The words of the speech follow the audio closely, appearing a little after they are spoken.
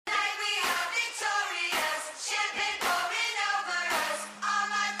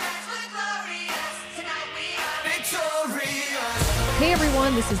Hey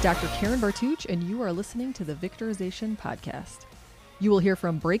everyone, this is Dr. Karen Bartuch, and you are listening to the Victorization Podcast. You will hear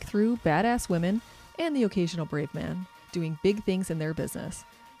from breakthrough, badass women and the occasional brave man doing big things in their business.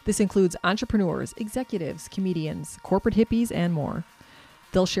 This includes entrepreneurs, executives, comedians, corporate hippies, and more.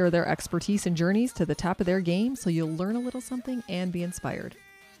 They'll share their expertise and journeys to the top of their game so you'll learn a little something and be inspired.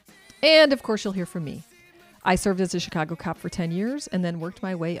 And of course, you'll hear from me. I served as a Chicago cop for 10 years and then worked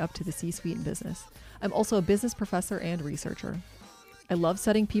my way up to the C-suite in business. I'm also a business professor and researcher. I love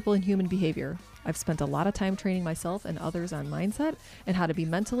studying people and human behavior. I've spent a lot of time training myself and others on mindset and how to be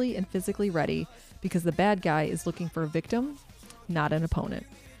mentally and physically ready because the bad guy is looking for a victim, not an opponent.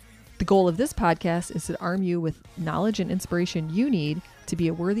 The goal of this podcast is to arm you with knowledge and inspiration you need to be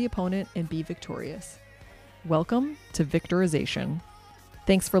a worthy opponent and be victorious. Welcome to Victorization.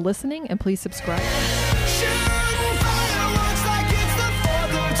 Thanks for listening, and please subscribe.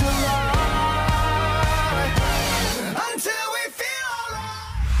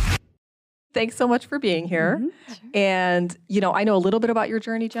 Thanks so much for being here. Sure. And, I know a little bit about your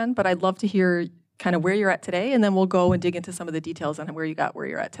journey, Jen, but I'd love to hear kind of where you're at today, and then we'll go and dig into some of the details on where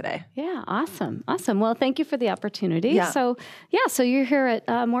you're at today. Yeah, awesome. Well, thank you for the opportunity. Yeah. So you're here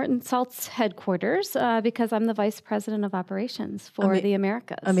at Morton Salt's headquarters because I'm the Vice President of Operations for the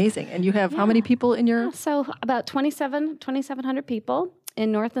Americas. Amazing. And you have how many people in your... So about 2,700 people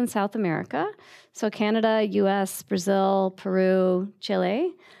in North and South America. So Canada, U.S., Brazil, Peru,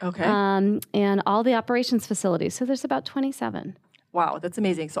 Chile. Okay. And all the operations facilities. So there's about 27. Wow, that's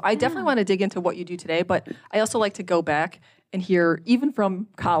amazing. So I definitely want to dig into what you do today, but I also like to go back and hear, even from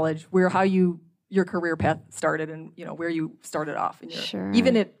college, how your career path started and, where you started off,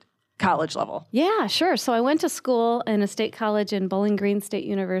 even at college level. Yeah, sure. So I went to school in a state college in Bowling Green State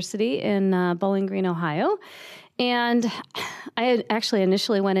University in Bowling Green, Ohio. And I had actually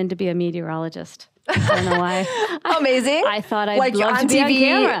initially went in to be a meteorologist. I don't know why. Amazing. I thought I'd love to be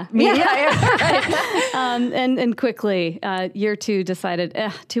TV on camera. Media. And quickly, year two decided,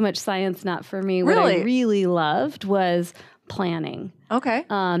 too much science, not for me. Really? What I really loved was planning. Okay.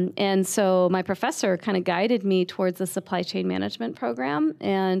 And so my professor kind of guided me towards the supply chain management program.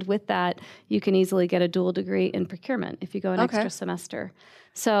 And with that, you can easily get a dual degree in procurement if you go an extra semester.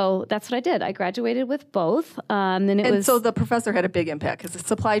 So that's what I did. I graduated with both. So the professor had a big impact because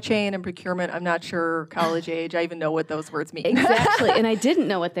supply chain and procurement, I'm not sure college age, I even know what those words mean. Exactly. And I didn't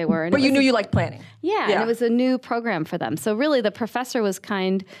know what they were. But you knew you liked planning. Yeah, and it was a new program for them. So really the professor was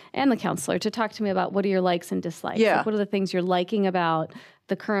kind, and the counselor, to talk to me about what are your likes and dislikes. Yeah. Like, what are the things you're liking about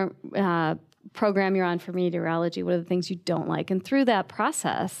the current program you're on for meteorology? What are the things you don't like? And through that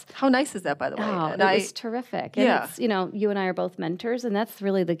process... How nice is that, by the way? Oh, it was terrific. And it's, you and I are both mentors, and that's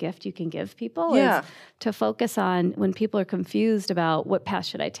really the gift you can give people is to focus on when people are confused about what path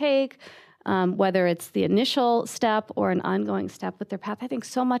should I take, whether it's the initial step or an ongoing step with their path. I think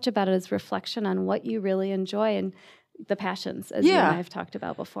so much about it is reflection on what you really enjoy and the passions, as you and I have talked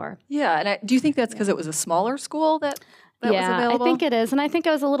about before. Yeah, and do you think that's because it was a smaller school that was available? I think it is. And I think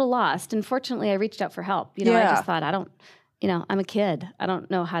I was a little lost. And fortunately, I reached out for help. I just thought, I'm a kid. I don't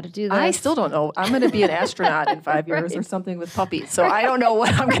know how to do this. I still don't know. I'm going to be an astronaut in 5 years or something with puppies. So I don't know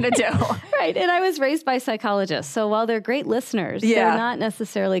what I'm going to do. Right. And I was raised by psychologists. So while they're great listeners, they're not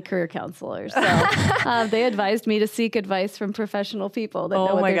necessarily career counselors. So they advised me to seek advice from professional people that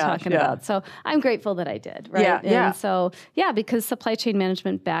know what they're talking about. So I'm grateful that I did. Right. And so, because supply chain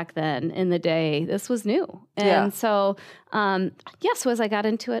management back then in the day, this was new. And so, so as I got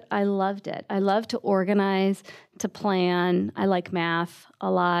into it, I loved it. I love to organize, to plan. I like math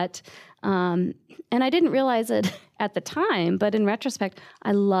a lot. And I didn't realize it at the time, but in retrospect,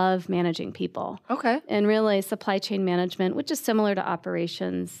 I love managing people. Okay. And really supply chain management, which is similar to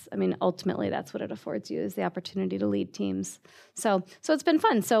operations. I mean, ultimately, that's what it affords you is the opportunity to lead teams. So it's been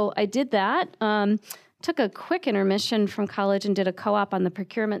fun. So I did that. Took a quick intermission from college and did a co-op on the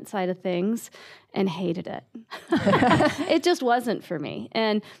procurement side of things and hated it. It just wasn't for me.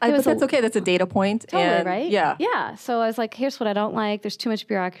 And but that's okay. That's a data point. Totally, right? Yeah. Yeah. So I was like, here's what I don't like. There's too much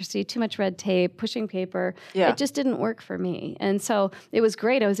bureaucracy, too much red tape, pushing paper. Yeah. It just didn't work for me. And so it was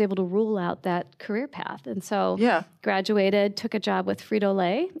great. I was able to rule out that career path. And so graduated, took a job with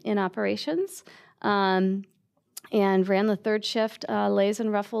Frito-Lay in operations. And ran the third shift Lay's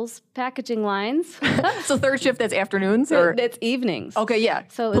and Ruffles packaging lines. So third shift, that's afternoons? Or it's evenings. Okay, yeah.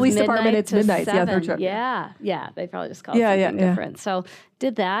 So it Police was department, it's midnight. 7. Yeah, third shift. Yeah. They probably just call it something different. So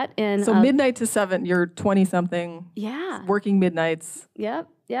did that. And so midnight to 7, you're 20-something. Yeah. Working midnights. Yep.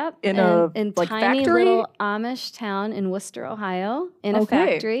 In a tiny factory? little Amish town in Worcester, Ohio, in a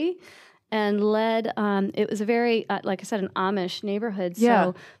factory. and led, it was a very, like I said, an Amish neighborhood.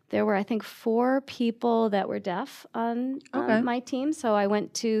 So there were, I think, 4 people that were deaf on my team. So I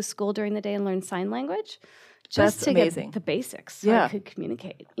went to school during the day and learned sign language. Just to get the basics so I could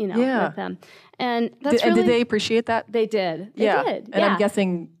communicate, with them. And that's and did they appreciate that? They did. They did. And I'm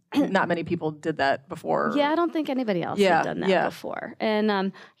guessing not many people did that before. Yeah, I don't think anybody else had done that before.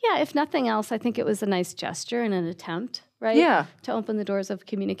 And if nothing else, I think it was a nice gesture and an attempt, right? Yeah. To open the doors of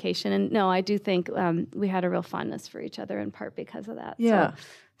communication. And no, I do think we had a real fondness for each other in part because of that. Yeah.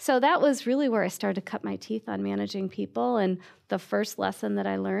 So that was really where I started to cut my teeth on managing people. And the first lesson that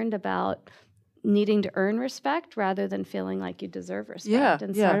I learned about needing to earn respect rather than feeling like you deserve respect.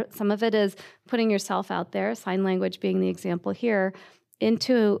 And so some of it is putting yourself out there, sign language being the example here,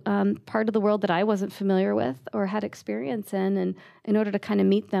 into part of the world that I wasn't familiar with or had experience in order to kind of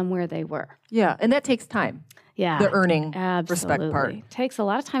meet them where they were. Yeah, and that takes time. Yeah. The earning respect part. It takes a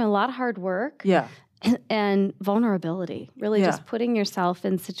lot of time, a lot of hard work. Yeah. And vulnerability, really just putting yourself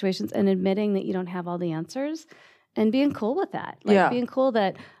in situations and admitting that you don't have all the answers and being cool with that. Being cool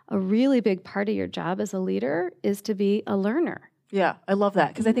that a really big part of your job as a leader is to be a learner. Yeah, I love that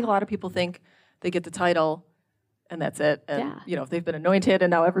because I think a lot of people think they get the title and that's it. And, if they've been anointed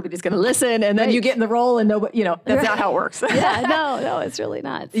and now everybody's going to listen and then you get in the role and nobody, that's not how it works. No, it's really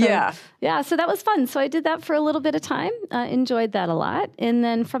not. So, so that was fun. So I did that for a little bit of time, enjoyed that a lot. And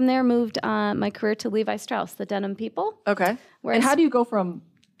then from there moved my career to Levi Strauss, the denim people. Okay. And how do you go from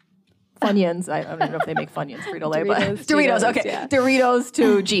Funyuns, I don't know if they make Funyuns, Frito-Lay, but Doritos, okay. Yeah. Doritos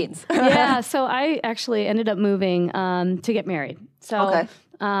to jeans. So I actually ended up moving to get married. So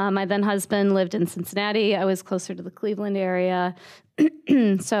my then husband lived in Cincinnati. I was closer to the Cleveland area.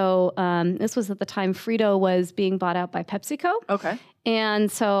 So this was at the time Frito was being bought out by PepsiCo. Okay.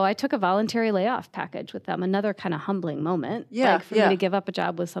 And so I took a voluntary layoff package with them, another kind of humbling moment. For me to give up a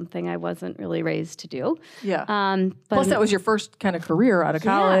job was something I wasn't really raised to do. Yeah. Plus, that was your first kind of career out of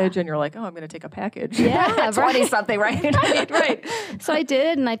college, and you're like, oh, I'm going to take a package. Yeah, 20-something, right? right. So I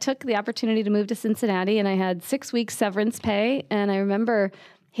did, and I took the opportunity to move to Cincinnati, and I had 6 weeks severance pay, and I remember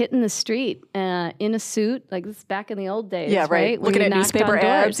hitting the street in a suit, like this is back in the old days, right? Looking at newspaper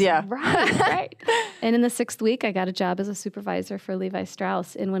ads, Right. And in the 6th week, I got a job as a supervisor for Levi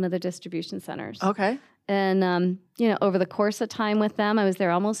Strauss in one of the distribution centers. Okay. And, over the course of time with them, I was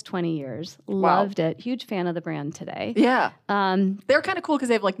there almost 20 years. Loved it. Huge fan of the brand today. Yeah. They're kind of cool because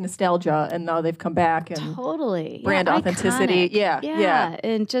they have like nostalgia and now they've come back and brand authenticity. Iconic. Yeah.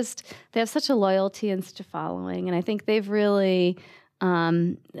 And just, they have such a loyalty and such a following. And I think they've really...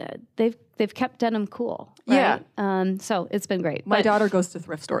 they've kept denim cool, right? So it's been great. My daughter goes to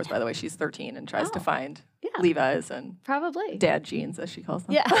thrift stores, by the way. She's 13 and tries to find Levi's and probably dad jeans, as she calls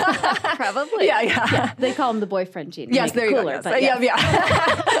them. Yeah, probably. Yeah. They call them the boyfriend jeans. Yes, there you go. Yes. But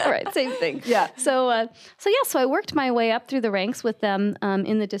yeah. Right, same thing. Yeah. So I worked my way up through the ranks with them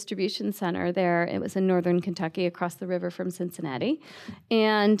in the distribution center there. It was in northern Kentucky, across the river from Cincinnati,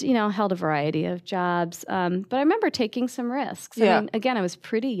 and held a variety of jobs. But I remember taking some risks. I mean, again, I was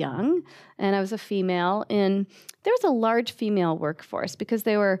pretty young, and I was a female, and there was a large female workforce because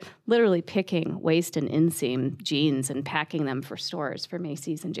they were literally picking waist and inseam jeans and packing them for stores for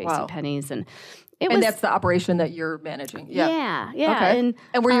Macy's and JCPenney's. And that's the operation that you're managing. Yeah. Okay.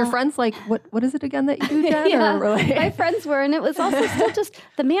 And were your friends like, what is it again that you do, Jen? My friends were, and it was also still just,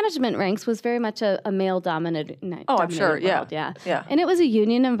 the management ranks was very much a male-dominated I'm sure, world. Yeah. And it was a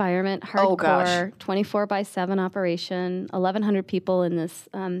union environment, hardcore, 24/7 operation, 1,100 people in this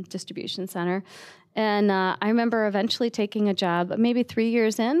distribution center. And I remember eventually taking a job, maybe 3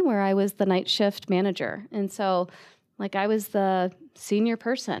 years in, where I was the night shift manager. And so, I was the senior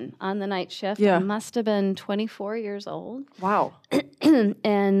person on the night shift. I must have been 24 years old. Wow.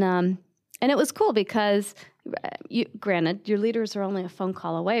 And it was cool because, granted, your leaders are only a phone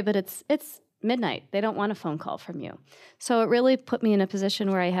call away, but it's midnight. They don't want a phone call from you. So it really put me in a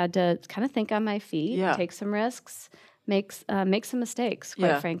position where I had to kind of think on my feet, take some risks, make some mistakes,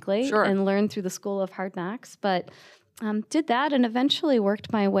 quite frankly, and learn through the school of hard knocks. But did that and eventually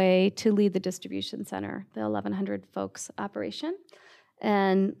worked my way to lead the distribution center, the 1,100 folks operation,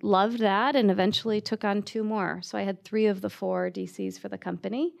 and loved that and eventually took on 2 more. So I had 3 of the 4 DCs for the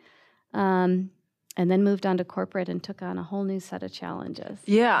company. And then moved on to corporate and took on a whole new set of challenges.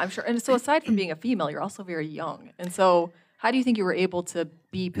 Yeah, I'm sure. And so aside from being a female, you're also very young. And so how do you think you were able to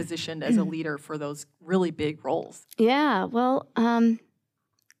be positioned as a leader for those really big roles? Yeah, well,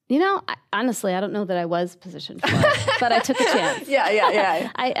 Honestly, I don't know that I was positioned for it, but I took a chance. Yeah.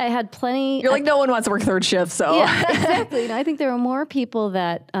 I had plenty. You're like, no one wants to work third shift, so. Yeah, exactly. I think there were more people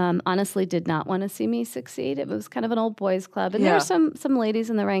that honestly did not want to see me succeed. It was kind of an old boys club. And there were some ladies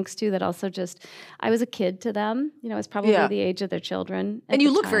in the ranks, too, that also I was a kid to them. I was probably the age of their children. And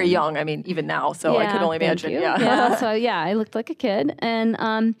you look very young, even now, so I could only imagine. Yeah. So, I looked like a kid.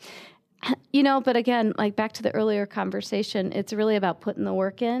 And, but again, like back to the earlier conversation, it's really about putting the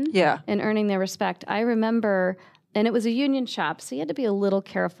work in and earning their respect. I remember, and it was a union shop, so you had to be a little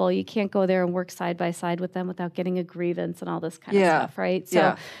careful. You can't go there and work side by side with them without getting a grievance and all this kind of stuff, right?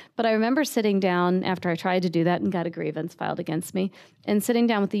 So, but I remember sitting down after I tried to do that and got a grievance filed against me, and sitting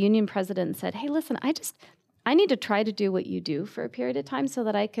down with the union president and said, hey, listen, I need to try to do what you do for a period of time so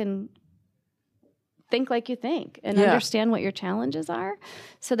that I can think like you think and understand what your challenges are.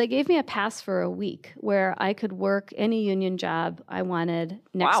 So they gave me a pass for a week where I could work any union job I wanted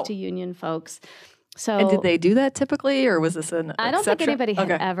next to union folks. So, and did they do that typically, or was this an I don't think anybody had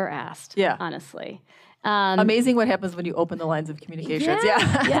ever asked, honestly. Amazing what happens when you open the lines of communications.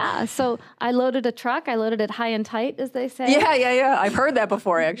 Yeah. So I loaded a truck. I loaded it high and tight, as they say. Yeah. I've heard that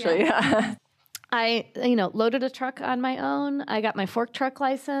before, actually. I, loaded a truck on my own. I got my fork truck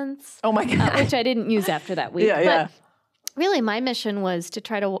license. Oh my God. Which I didn't use after that week. But really my mission was to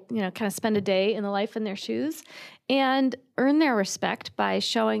try to, kind of spend a day in the life in their shoes and earn their respect by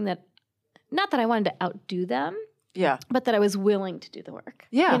showing that, not that I wanted to outdo them. But that I was willing to do the work.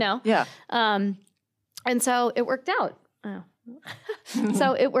 And so it worked out.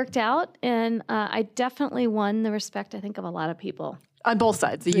 So it worked out, and I definitely won the respect, I think, of a lot of people. On both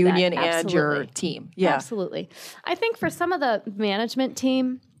sides, the union and your team. Yeah. Absolutely. I think for some of the management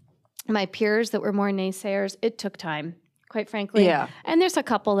team, my peers that were more naysayers, it took time, quite frankly. Yeah. And there's a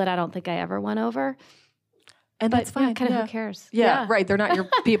couple that I don't think I ever won over. And that's fine. Kind of who cares? Yeah, right. They're not your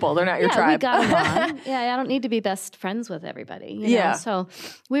people. They're not your tribe. We got along. I don't need to be best friends with everybody. You know? So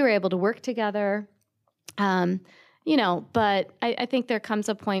we were able to work together. But I think there comes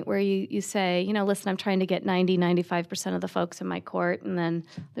a point where you say, listen, I'm trying to get 95% of the folks in my court, and then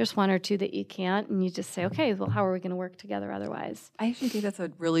there's one or two that you can't, and you just say, okay, well, how are we going to work together otherwise? I actually think that's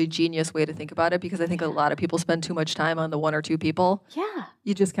a really genius way to think about it, because I think a lot of people spend too much time on the one or two people. Yeah.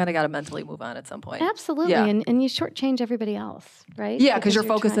 You just kind of got to mentally move on at some point. Absolutely. Yeah. And you shortchange everybody else, right? Yeah, because you're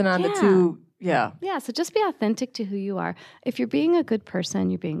focusing on the two. Yeah. Yeah. So just be authentic to who you are. If you're being a good person,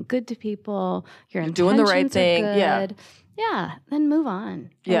 you're being good to people, you're doing the right thing. Yeah. Then move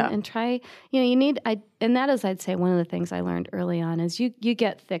on. And try, and that is, I'd say, one of the things I learned early on is you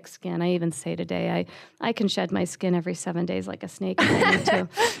get thick skin. I even say today, I can shed my skin every 7 days like a snake if I need to.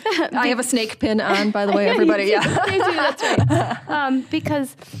 I have a snake pin on, by the way, everybody. You do, that's right.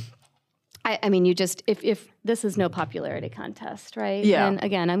 Because if this is no popularity contest, right? Yeah. And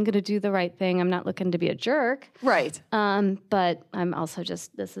again, I'm going to do the right thing. I'm not looking to be a jerk. Right. But I'm also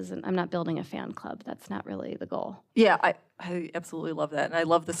I'm not building a fan club. That's not really the goal. Yeah, I absolutely love that. And I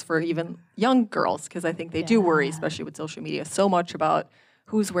love this for even young girls, because I think they do worry, especially with social media, so much about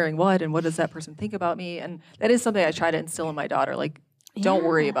who's wearing what and what does that person think about me. And that is something I try to instill in my daughter. Like, don't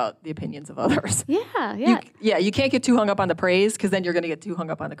worry about the opinions of others. Yeah. You can't get too hung up on the praise, because then you're going to get too hung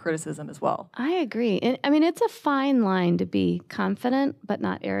up on the criticism as well. I agree. And it's a fine line to be confident but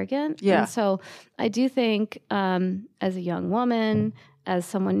not arrogant. Yeah. And so I do think as a young woman, as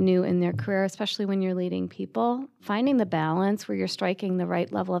someone new in their career, especially when you're leading people, finding the balance where you're striking the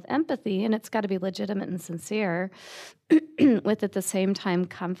right level of empathy, and it's got to be legitimate and sincere, with at the same time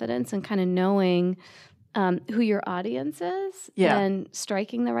confidence and kind of knowing who your audience is, and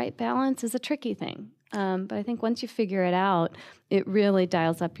striking the right balance is a tricky thing. But I think once you figure it out, it really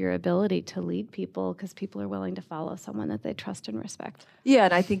dials up your ability to lead people, because people are willing to follow someone that they trust and respect. Yeah,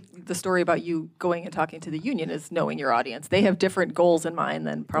 and I think the story about you going and talking to the union is knowing your audience. They have different goals in mind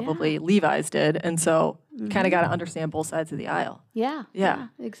than probably Levi's did, and so you kind of got to understand both sides of the aisle. Yeah,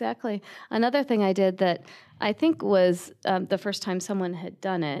 exactly. Another thing I did that I think was the first time someone had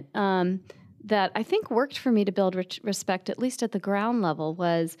done it, that I think worked for me to build respect, at least at the ground level,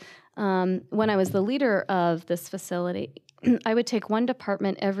 was when I was the leader of this facility, I would take one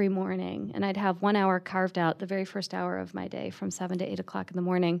department every morning, and I'd have 1 hour carved out, the very first hour of my day, from 7 to 8 o'clock in the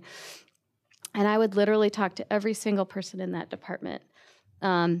morning. And I would literally talk to every single person in that department.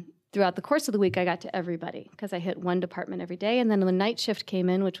 Throughout the course of the week, I got to everybody, because I hit one department every day. And then when the night shift came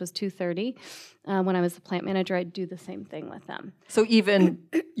in, which was 2:30, when I was the plant manager, I'd do the same thing with them. So even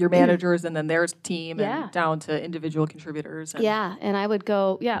your managers and then their team and down to individual contributors. And and I would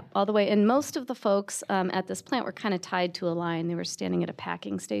go, all the way. And most of the folks at this plant were kind of tied to a line. They were standing at a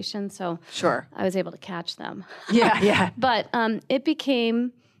packing station, so I was able to catch them. Yeah. But it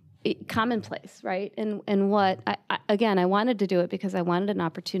became commonplace, right? And what I wanted to do it because I wanted an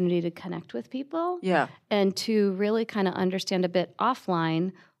opportunity to connect with people, and to really kind of understand a bit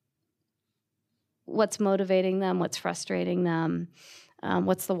offline what's motivating them, what's frustrating them,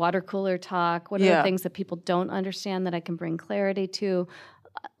 what's the water cooler talk, what are the things that people don't understand that I can bring clarity to.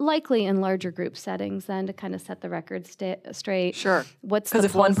 Likely in larger group settings, then, to kind of set the record straight. Sure. Because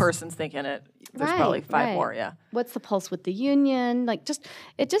if one person's thinking it, there's probably five more. Yeah. What's the pulse with the union?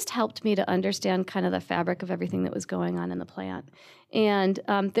 It just helped me to understand kind of the fabric of everything that was going on in the plant. And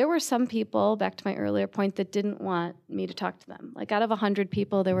there were some people, back to my earlier point, that didn't want me to talk to them. Like out of 100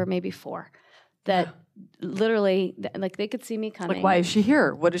 people, there were maybe 4 that literally, like, they could see me coming. Like, why is she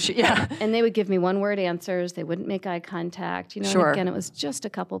here? What is she? Yeah. And they would give me one-word answers. They wouldn't make eye contact. You know, sure. And again, it was just a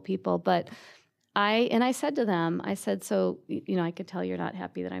couple people. But I said to them, I said, so, you know, I could tell you're not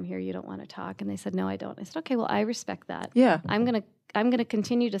happy that I'm here. You don't want to talk. And they said, no, I don't. I said, okay, well, I respect that. Yeah. I'm gonna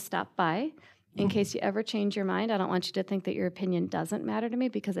continue to stop by in case you ever change your mind. I don't want you to think that your opinion doesn't matter to me,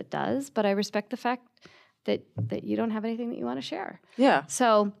 because it does. But I respect the fact that you don't have anything that you want to share. Yeah.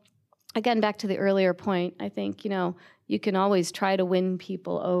 So, again, back to the earlier point, I think, you know, you can always try to win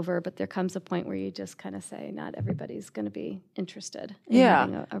people over, but there comes a point where you just kind of say, not everybody's going to be interested in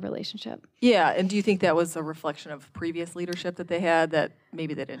having a relationship. Yeah. And do you think that was a reflection of previous leadership that they had, that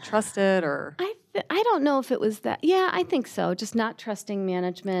maybe they didn't trust it, or? I don't know if it was that. Yeah, I think so. Just not trusting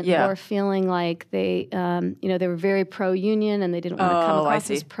management, or feeling like they, you know, they were very pro-union and they didn't want to come across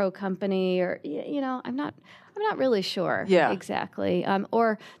as pro-company, or, you know, I'm not really sure exactly.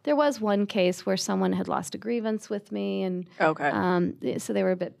 Or there was one case where someone had lost a grievance with me, and so they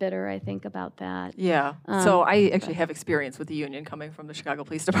were a bit bitter, I think, about that. Yeah. So I actually have experience with the union, coming from the Chicago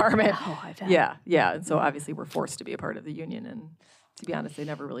Police Department. Oh, I bet. Yeah. And so obviously we're forced to be a part of the union, and to be honest, they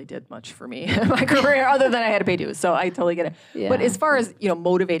never really did much for me in my career, other than I had to pay dues. So I totally get it. Yeah. But as far as, you know,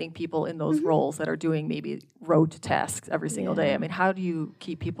 motivating people in those roles that are doing maybe rote tasks every single day, I mean, how do you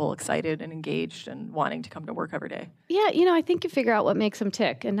keep people excited and engaged and wanting to come to work every day? Yeah, you know, I think you figure out what makes them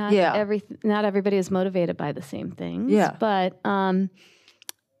tick, and not everybody is motivated by the same things. Yeah. But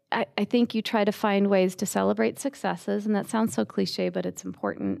I think you try to find ways to celebrate successes, and that sounds so cliche, but it's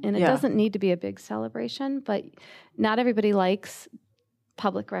important. And it doesn't need to be a big celebration, but not everybody likes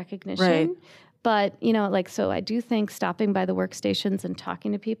public recognition. Right. But, you know, like, so I do think stopping by the workstations and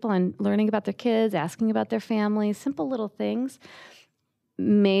talking to people and learning about their kids, asking about their families, simple little things,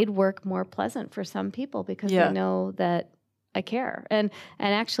 made work more pleasant for some people, because they know that I care. And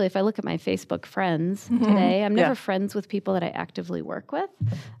actually, if I look at my Facebook friends today, I'm never friends with people that I actively work with.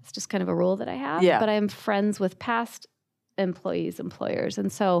 It's just kind of a rule that I have. Yeah. But I am friends with past employers.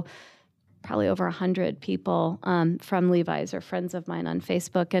 And so probably over 100 people from Levi's are friends of mine on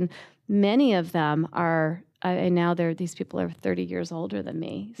Facebook. And many of them are, and now these people are 30 years older than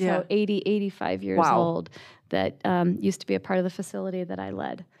me. So 80, 85 years old, that used to be a part of the facility that I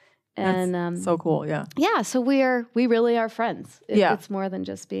led. And that's so cool, yeah. Yeah, so we really are friends. It's more than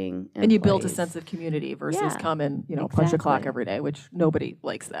just being employees. And you build a sense of community versus come and, you know, punch a clock every day, which nobody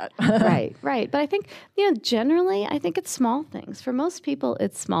likes that. Right. But I think, you know, generally, I think it's small things. For most people,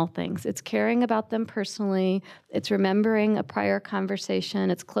 it's small things. It's caring about them personally. It's remembering a prior conversation.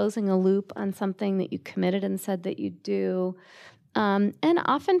 It's closing a loop on something that you committed and said that you'd do. And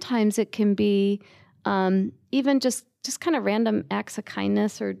oftentimes it can be even just kind of random acts of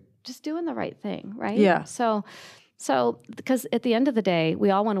kindness, or just doing the right thing, right? Yeah. So because at the end of the day, we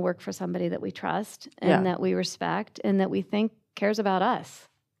all want to work for somebody that we trust and that we respect and that we think cares about us.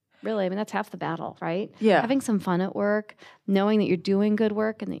 Really, I mean, that's half the battle, right? Yeah. Having some fun at work, knowing that you're doing good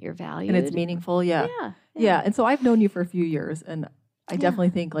work and that you're valued. And it's meaningful, Yeah. And so I've known you for a few years, and I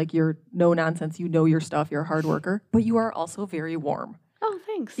definitely think, like, you're no nonsense. You know your stuff. You're a hard worker, but you are also very warm. Oh,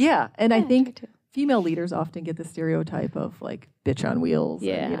 thanks. Yeah. And I think female leaders often get the stereotype of, like, bitch on wheels.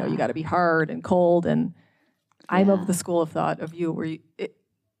 Yeah. And, you know, you got to be hard and cold. And I'm of the school of thought of you where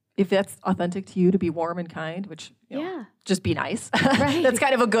if that's authentic to you, to be warm and kind, which, you know, just be nice. Right. That's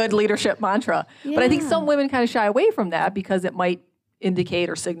kind of a good leadership mantra. Yeah. But I think some women kind of shy away from that because it might indicate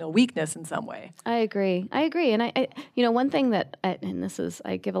or signal weakness in some way. I agree. And I you know, one thing that,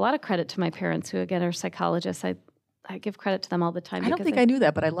 I give a lot of credit to my parents, who, again, are psychologists. I give credit to them all the time. I don't think I knew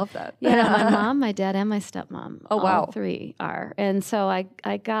that, but I love that. Yeah, my mom, my dad, and my stepmom. Oh, wow. All 3 are. And so I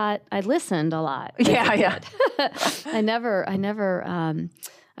listened a lot. Yeah.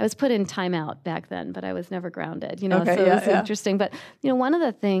 I was put in timeout back then, but I was never grounded, you know, so it was interesting. But, you know, one of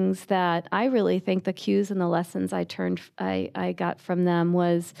the things that I really think the cues and the lessons I got from them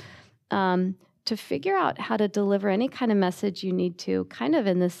was to figure out how to deliver any kind of message you need to, kind of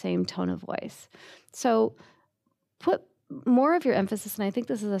in the same tone of voice. So more of your emphasis, and I think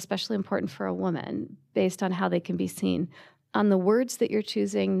this is especially important for a woman based on how they can be seen, on the words that you're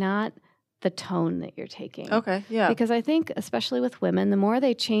choosing, not the tone that you're taking. Okay, yeah. Because I think, especially with women, the more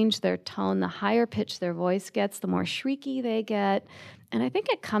they change their tone, the higher pitch their voice gets, the more shrieky they get. And I think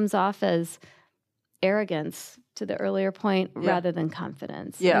it comes off as arrogance, to the earlier point, rather than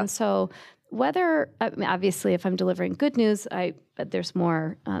confidence. Yeah. And so obviously, if I'm delivering good news, there's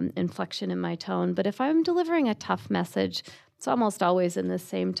more inflection in my tone. But if I'm delivering a tough message, it's almost always in the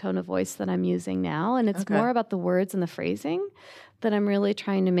same tone of voice that I'm using now. And it's more about the words and the phrasing that I'm really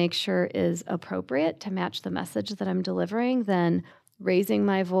trying to make sure is appropriate to match the message that I'm delivering than raising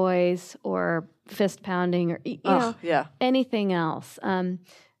my voice or fist pounding or anything else.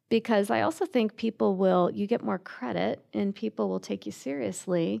 Because I also think you get more credit and people will take you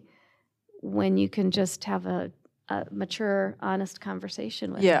seriously when you can just have a mature, honest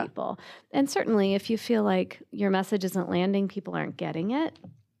conversation with people. And certainly if you feel like your message isn't landing, people aren't getting it,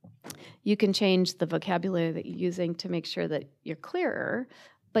 you can change the vocabulary that you're using to make sure that you're clearer,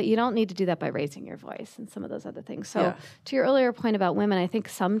 but you don't need to do that by raising your voice and some of those other things. So to your earlier point about women, I think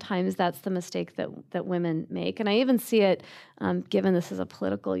sometimes that's the mistake that women make. And I even see it, given this is a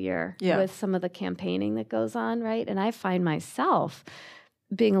political year, with some of the campaigning that goes on, right? And I find myself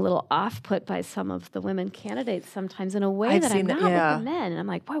being a little off-put by some of the women candidates sometimes in a way that I'm not with the men. And I'm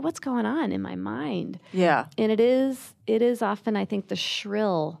like, boy, what's going on in my mind? Yeah. And it is often, I think, the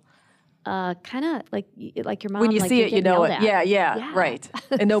shrill, kind of like your mom. When you see it, you know it. At. Yeah, right.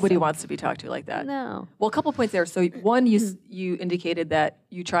 And nobody wants to be talked to like that. No. Well, a couple points there. So one, you indicated that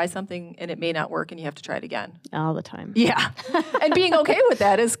you try something and it may not work and you have to try it again. All the time. Yeah. And being okay with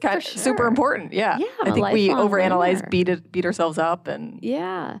that is kind of super important. Yeah. I think we overanalyze, beat ourselves up and.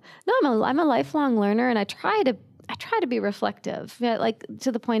 Yeah. No, I'm a lifelong learner and I try to be reflective, like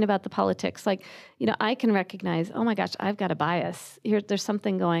to the point about the politics. Like, I can recognize, oh my gosh, I've got a bias. There's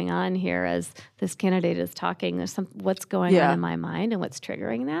something going on here as this candidate is talking. There's what's going on in my mind and what's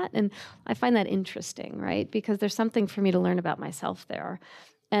triggering that. And I find that interesting, right? Because there's something for me to learn about myself there.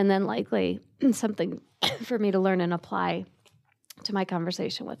 And then likely something for me to learn and apply to my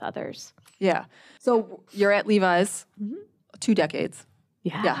conversation with others. Yeah. So you're at Levi's 2 decades.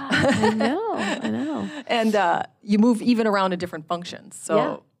 Yeah. I know. And you move even around in different functions.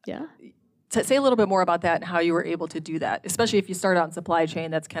 So say a little bit more about that and how you were able to do that, especially if you start out in supply chain,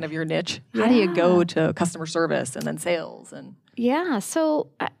 that's kind of your niche. How do you go to customer service and then sales? Yeah. So,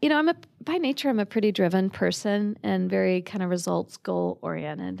 by nature, I'm a pretty driven person and very kind of results goal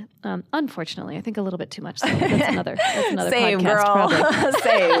oriented. Unfortunately, I think a little bit too much. So that's another Same, podcast,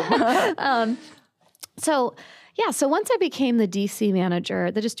 girl. Same. So once I became the DC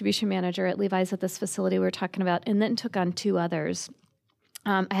manager, the distribution manager at Levi's at this facility we were talking about, and then took on 2 others.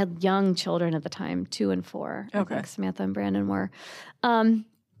 I had young children at the time, 2 and 4. Okay. I think Samantha and Brandon were.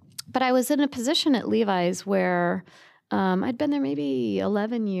 But I was in a position at Levi's where I'd been there maybe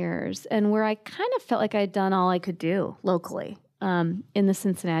 11 years and where I kind of felt like I'd done all I could do locally in the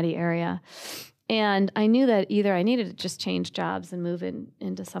Cincinnati area. And I knew that either I needed to just change jobs and move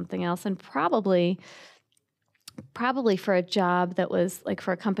into something else, and probably for a job that was like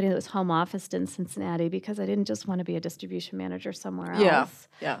for a company that was home officed in Cincinnati, because I didn't just want to be a distribution manager somewhere else.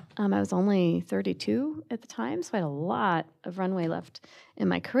 Yeah. I was only 32 at the time, so I had a lot of runway left in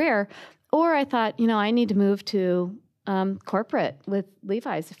my career. Or I thought, I need to move to corporate with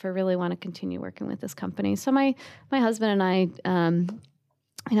Levi's if I really want to continue working with this company. So my husband and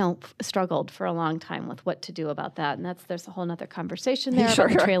I struggled for a long time with what to do about that. And there's a whole nother conversation there about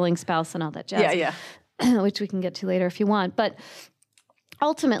the trailing spouse and all that jazz. Yeah. Which we can get to later if you want. But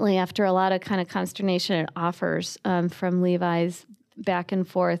ultimately, after a lot of kind of consternation and offers from Levi's back and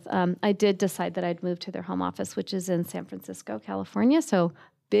forth, I did decide that I'd move to their home office, which is in San Francisco, California. So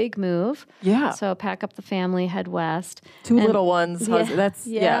big move. Yeah. So pack up the family, head west. 2 little ones.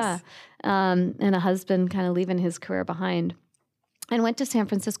 Yes. And a husband kind of leaving his career behind. And went to San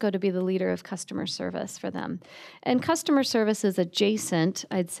Francisco to be the leader of customer service for them. And customer service is adjacent,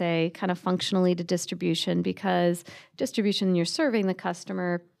 I'd say, kind of functionally to distribution, because distribution, you're serving the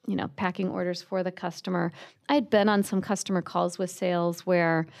customer, packing orders for the customer. I'd been on some customer calls with sales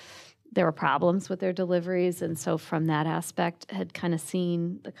where there were problems with their deliveries. And so from that aspect, had kind of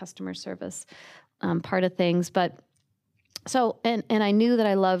seen the customer service part of things. But so, and I knew that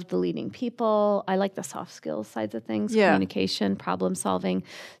I loved the leading people. I like the soft skills sides of things, communication, problem solving.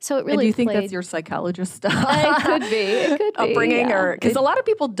 So it really. And do you think that's your psychologist stuff? It could be. Upbringing, or because a lot of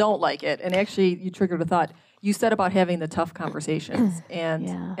people don't like it. And actually, you triggered a thought. You said about having the tough conversations,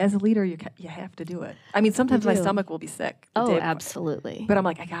 and as a leader, you have to do it. I mean, sometimes my stomach will be sick. Oh, absolutely. But I'm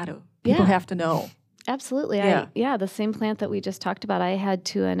like, I got to. People have to know. Absolutely. Yeah. The same plant that we just talked about, I had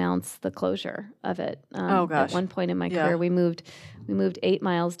to announce the closure of it. At one point in my career, we moved 8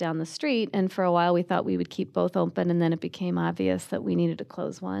 miles down the street, and for a while we thought we would keep both open, and then it became obvious that we needed to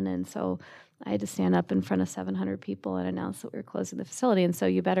close one, and so I had to stand up in front of 700 people and announce that we were closing the facility. And so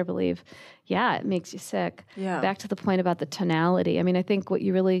you better believe, it makes you sick. Yeah. Back to the point about the tonality. I mean, I think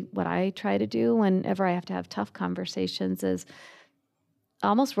what I try to do whenever I have to have tough conversations is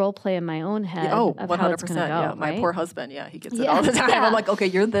almost role play in my own head of 100%, how it's going to go. Yeah, my poor husband, he gets it all the time. I'm like, okay,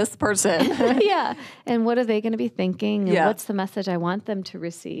 you're this person. Yeah. And what are they going to be thinking? And what's the message I want them to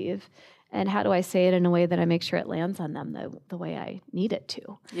receive? And how do I say it in a way that I make sure it lands on them the way I need it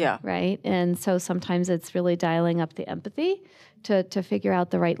to? Yeah. Right? And so sometimes it's really dialing up the empathy to figure out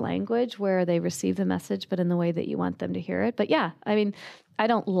the right language where they receive the message, but in the way that you want them to hear it. But I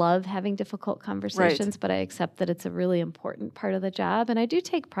don't love having difficult conversations, but I accept that it's a really important part of the job. And I do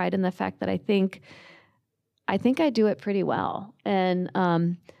take pride in the fact that I think I do it pretty well. And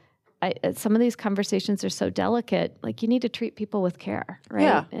some of these conversations are so delicate, like you need to treat people with care, right?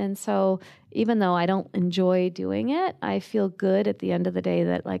 Yeah. And so even though I don't enjoy doing it, I feel good at the end of the day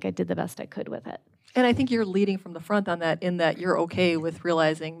that like I did the best I could with it. And I think you're leading from the front on that, in that you're okay with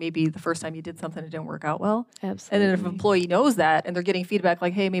realizing maybe the first time you did something, it didn't work out well. Absolutely. And then if an employee knows that and they're getting feedback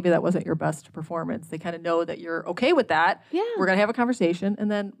like, hey, maybe that wasn't your best performance, they kind of know that you're okay with that. Yeah. We're going to have a conversation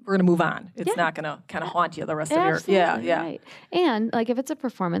and then we're going to move on. It's not going to kind of haunt you the rest of your... Right. And like if it's a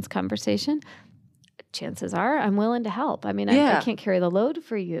performance conversation, chances are I'm willing to help. I mean, I can't carry the load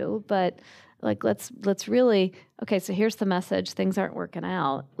for you, but... like, let's really, okay, so here's the message. Things aren't working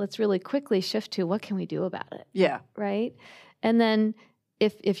out. Let's really quickly shift to what can we do about it? Yeah. Right? And then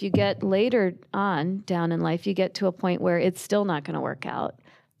if you get later on down in life, you get to a point where it's still not going to work out.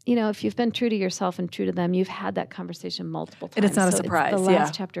 If you've been true to yourself and true to them, you've had that conversation multiple times. And it's not a surprise. It's the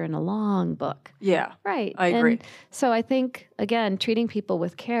last chapter in a long book. Yeah. Right. I agree. And so I think, again, treating people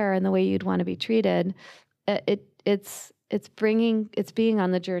with care and the way you'd want to be treated, it's being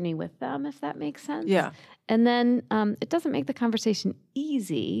on the journey with them, if that makes sense. Yeah. And then it doesn't make the conversation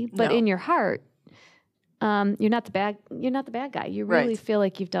easy, but in your heart, you're not the bad guy. You really feel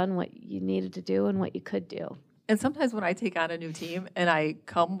like you've done what you needed to do and what you could do. And sometimes when I take on a new team and I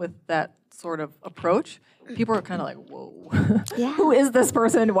come with that sort of approach, people are kind of like, whoa, who is this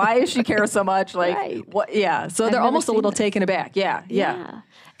person? Why does she care so much? Like, what? Yeah. So they're almost a little taken aback. Yeah.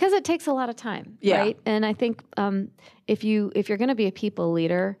 Because it takes a lot of time, right? And I think if you're going to be a people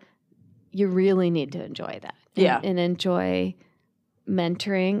leader, you really need to enjoy that. And enjoy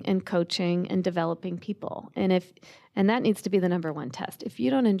mentoring and coaching and developing people. And that needs to be the number one test. If you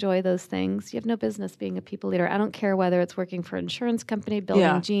don't enjoy those things, you have no business being a people leader. I don't care whether it's working for an insurance company,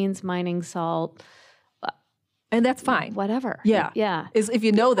 building jeans, mining salt. And that's fine. Whatever. Yeah. If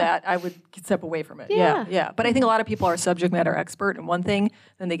you know that, I would step away from it. Yeah. But I think a lot of people are subject matter expert in one thing,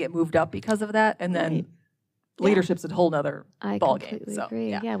 then they get moved up because of that, and then leadership's a whole nother ballgame. I completely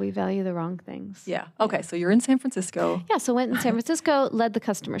agree. Yeah, we value the wrong things. Yeah. Okay, so you're in San Francisco. Yeah, so went in San Francisco, led the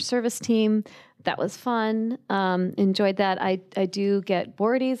customer service team. That was fun. Enjoyed that. I do get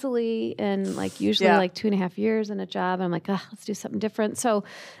bored easily, and usually 2.5 years in a job, and I'm like, let's do something different. So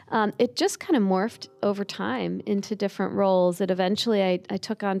it just kind of morphed over time into different roles. That eventually I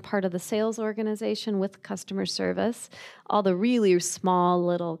took on part of the sales organization with customer service, all the really small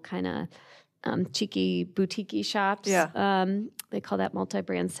little kind of cheeky boutique shops. They call that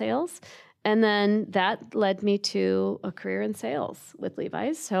multi-brand sales. And then that led me to a career in sales with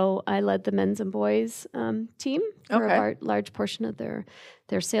Levi's. So I led the men's and boys team for a large portion of their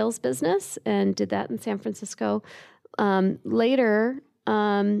sales business and did that in San Francisco. Later,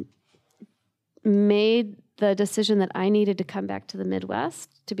 made the decision that I needed to come back to the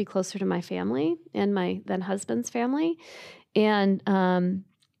Midwest to be closer to my family and my then husband's family. And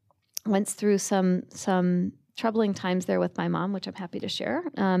went through some troubling times there with my mom, which I'm happy to share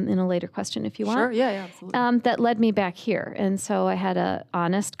in a later question if you want. Sure, yeah, absolutely. That led me back here. And so I had an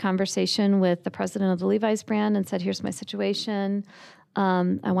honest conversation with the president of the Levi's brand and said, here's my situation.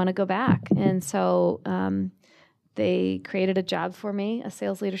 I want to go back. And so they created a job for me, a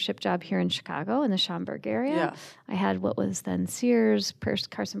sales leadership job here in Chicago in the Schaumburg area. Yeah. I had what was then Sears,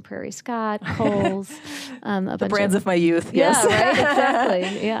 Carson Prairie Scott, Kohl's, the brands of my youth. Yes. Yeah, right,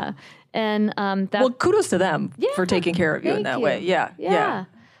 exactly. Yeah. And kudos to them for taking care of you in that way. Yeah. Yeah.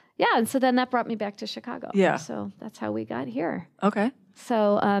 And so then that brought me back to Chicago. Yeah. So that's how we got here. Okay.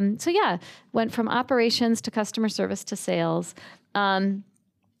 So went from operations to customer service to sales. Found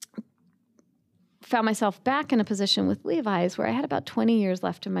myself back in a position with Levi's where I had about 20 years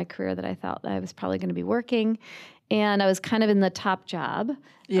left in my career that I thought I was probably going to be working. And I was kind of in the top job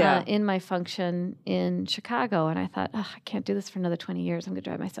in my function in Chicago. And I thought, I can't do this for another 20 years. I'm going to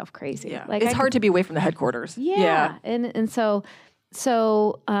drive myself crazy. Yeah. Like it's hard to be away from the headquarters. Yeah. And so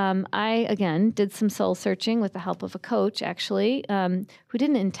I, again, did some soul searching with the help of a coach, actually, who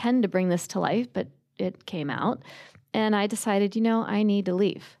didn't intend to bring this to life, but it came out. And I decided, I need to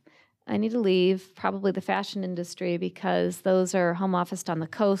leave. I need to leave probably the fashion industry because those are home officed on the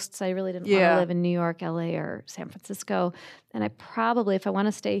coasts. I really didn't want to live in New York, LA, or San Francisco. And I probably, if I want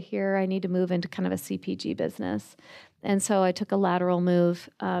to stay here, I need to move into kind of a CPG business. And so I took a lateral move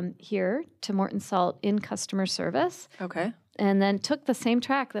here to Morton Salt in customer service. Okay. And then took the same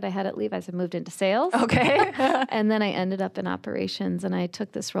track that I had at Levi's. I moved into sales. Okay. And then I ended up in operations, and I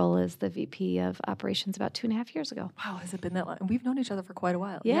took this role as the VP of operations about 2.5 years ago. Wow, has it been that long? And we've known each other for quite a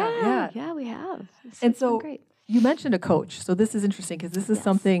while. Yeah, we have. It's so great. You mentioned a coach. So this is interesting because this is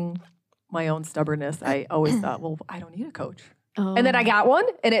something, my own stubbornness, I always thought, well, I don't need a coach. Oh. And then I got one,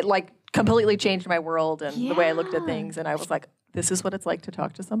 and it completely changed my world and the way I looked at things. And I was like, this is what it's like to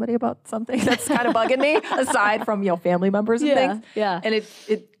talk to somebody about something that's kind of bugging me, aside from, family members and things. Yeah. And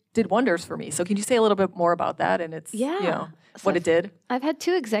it did wonders for me. So can you say a little bit more about that? And it's, what it did? I've had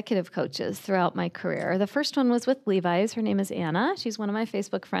 2 executive coaches throughout my career. The first one was with Levi's. Her name is Anna. She's one of my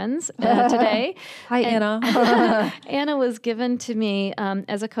Facebook friends today. Hi, Anna. Anna was given to me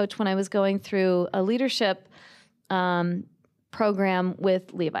as a coach when I was going through a leadership program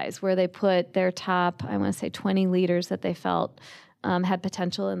with Levi's, where they put their top, 20 leaders that they felt had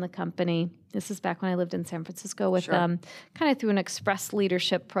potential in the company. This is back when I lived in San Francisco with them, kind of through an express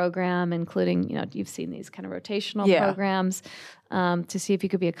leadership program, including, you've seen these kind of rotational programs to see if you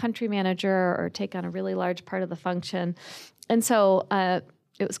could be a country manager or take on a really large part of the function. And so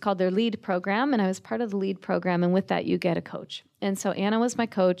it was called their LEAD program, and I was part of the LEAD program, and with that, you get a coach. And so Anna was my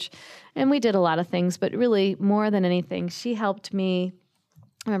coach, and we did a lot of things, but really, more than anything, she helped me.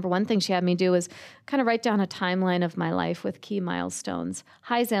 I remember one thing she had me do was kind of write down a timeline of my life with key milestones,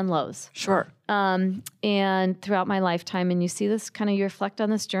 highs and lows. Sure. And throughout my lifetime, and you see this you reflect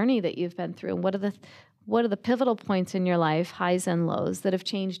on this journey that you've been through, and what are the pivotal points in your life, highs and lows, that have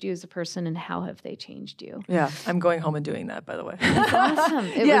changed you as a person, and how have they changed you? Yeah, I'm going home and doing that, by the way. It's awesome.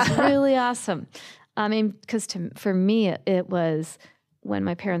 It was really awesome. I mean, because for me, it was when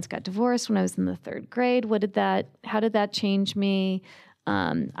my parents got divorced when I was in the 3rd grade. How did that change me?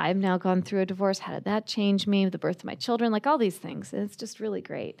 I've now gone through a divorce. How did that change me? The birth of my children, all these things. And it's just really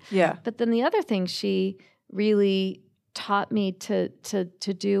great. Yeah. But then the other thing she really taught me to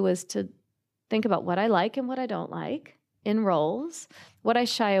do was to think about what I like and what I don't like in roles, what I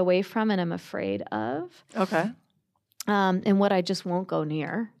shy away from and I'm afraid of. Okay. And what I just won't go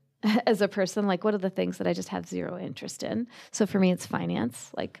near as a person. What are the things that I just have zero interest in? So for me, it's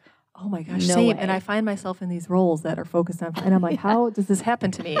finance. Oh my gosh, no same. way. And I find myself in these roles that are focused on, and I'm like, how does this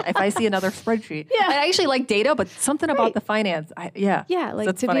happen to me? If I see another spreadsheet, I actually like data, but something about the finance, to be a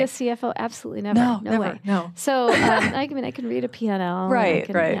CFO, absolutely never. No way. No. So I can read a P&L, right.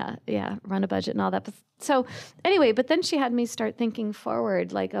 Run a budget and all that. So anyway, but then she had me start thinking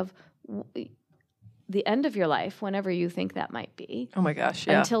forward, of the end of your life, whenever you think that might be. Oh my gosh,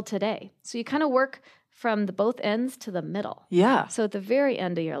 yeah. Until today. So you kind of work from the both ends to the middle. Yeah. So at the very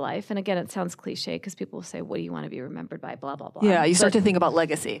end of your life, and again, it sounds cliche because people will say, what do you want to be remembered by, blah, blah, blah. Yeah, you start to think about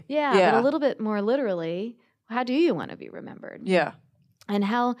legacy. Yeah, but a little bit more literally, how do you want to be remembered? Yeah. And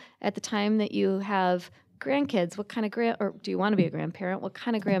how, at the time that you have grandkids, what kind of or do you want to be a grandparent? What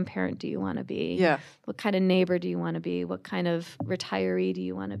kind of grandparent do you want to be? Yeah. What kind of neighbor do you want to be? What kind of retiree do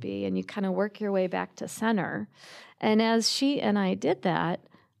you want to be? And you kind of work your way back to center. And as she and I did that,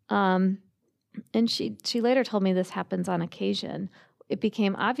 and she later told me this happens on occasion, it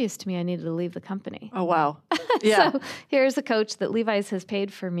became obvious to me I needed to leave the company. Oh, wow. Yeah. So here's a coach that Levi's has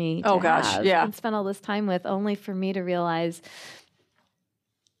paid for me to have and spent all this time with, only for me to realize,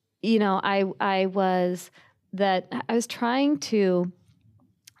 I was trying to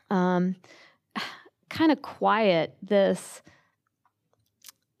kind of quiet this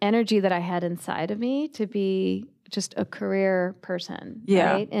energy that I had inside of me to be just a career person,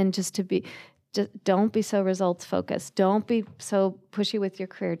 right? And just don't be so results focused. Don't be so pushy with your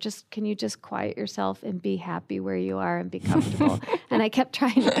career. Can you just quiet yourself and be happy where you are and be comfortable? And I kept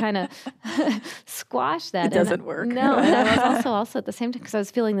trying to kind of squash that. It doesn't work. No, and I was also at the same time, because I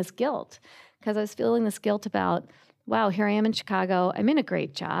was feeling this guilt. About, wow, here I am in Chicago. I'm in a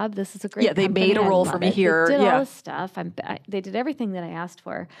great job. This is a great company. They made a role for me here. They did all this stuff. They did everything that I asked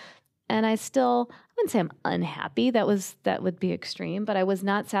for. And I wouldn't say I'm unhappy. That would be extreme, but I was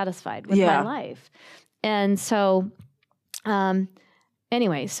not satisfied with my life. And so,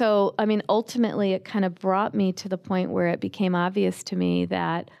 anyway, so, I mean, ultimately it kind of brought me to the point where it became obvious to me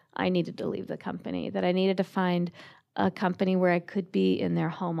that I needed to leave the company, that I needed to find a company where I could be in their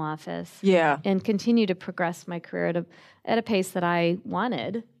home office and continue to progress my career at a pace that I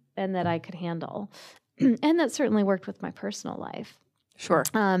wanted and that I could handle. And that certainly worked with my personal life. Sure.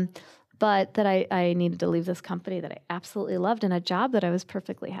 But that I needed to leave this company that I absolutely loved and a job that I was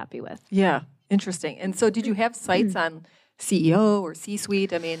perfectly happy with. Yeah, interesting. And so did you have sights on CEO or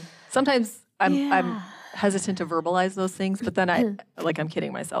C-suite? I mean, sometimes I'm hesitant to verbalize those things, but then I'm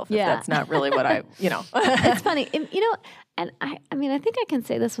kidding myself if that's not really what I. It's funny, and I mean, I think I can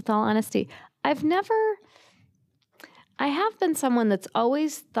say this with all honesty. I have been someone that's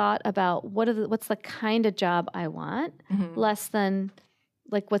always thought about what's the kind of job I want, less than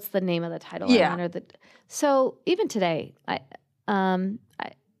like what's the name of the title I want. So even today,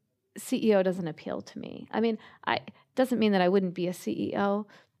 CEO doesn't appeal to me. I mean, doesn't mean that I wouldn't be a CEO.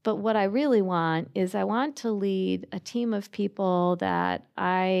 But what I really want is I want to lead a team of people that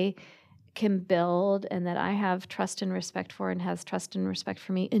I can build and that I have trust and respect for and has trust and respect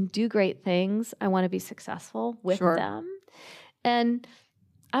for me and do great things. I want to be successful with them. And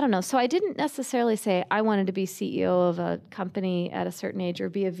I don't know. So I didn't necessarily say I wanted to be CEO of a company at a certain age or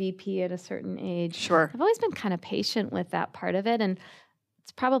be a VP at a certain age. Sure. I've always been kind of patient with that part of it. And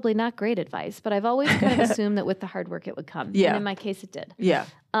it's probably not great advice, but I've always kind of assumed that with the hard work it would come. Yeah. And in my case, it did. Yeah.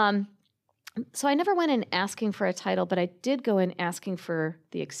 So I never went in asking for a title, but I did go in asking for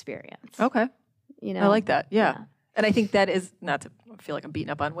the experience. Okay. I like that. Yeah. And I think that is, not to feel like I'm beating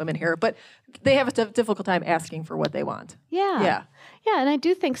up on women here, but they have a difficult time asking for what they want. Yeah. And I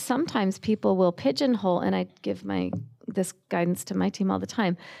do think sometimes people will pigeonhole, and I give this guidance to my team all the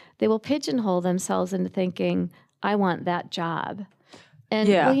time. They will pigeonhole themselves into thinking, I want that job. And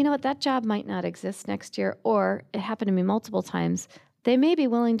well, you know what? That job might not exist next year, or it happened to me multiple times. There may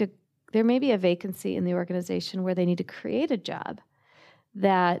be a vacancy in the organization where they need to create a job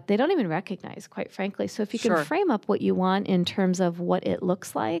that they don't even recognize, quite frankly. So if you can frame up what you want in terms of what it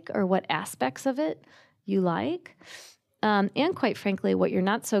looks like or what aspects of it you like, and quite frankly, what you're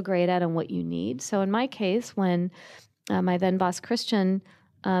not so great at and what you need. So in my case, when my then boss, Christian,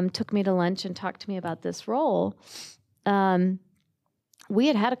 took me to lunch and talked to me about this role, we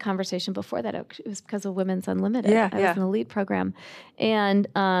had a conversation before that. It was because of Women's Unlimited. I was in the lead program. And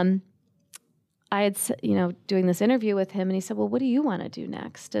I had, doing this interview with him, and he said, well, what do you want to do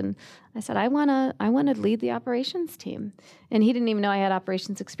next? And I said, I want to lead the operations team. And he didn't even know I had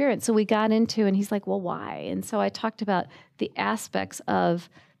operations experience. So we got into, and he's like, well, why? And so I talked about the aspects of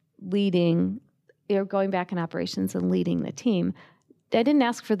leading, going back in operations and leading the team. I didn't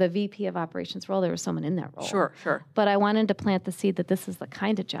ask for the VP of operations role. There was someone in that role. Sure. But I wanted to plant the seed that this is the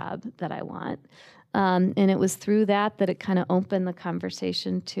kind of job that I want. And it was through that it kind of opened the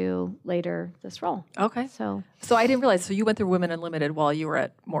conversation to later this role. Okay. So I didn't realize. So you went through Women Unlimited while you were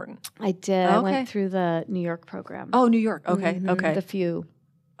at Morton. I did. Okay. I went through the New York program. Oh, New York. Okay. Mm-hmm. Okay. The few.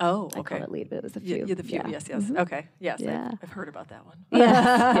 Oh, okay. I call it lead, but it was a few. The few. Yes. Mm-hmm. Okay. Yes. Yeah. I've heard about that one.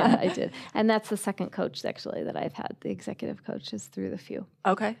 Yeah, I did. And that's the second coach actually that I've had. The executive coach is through the few.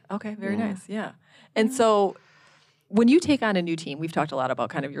 Okay. Very nice. Yeah. And so when you take on a new team, we've talked a lot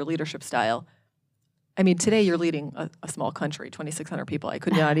about kind of your leadership style. I mean, today you're leading a small country, 2,600 people. I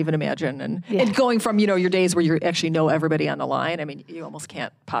could not even imagine. And going from, your days where you actually know everybody on the line, I mean, you almost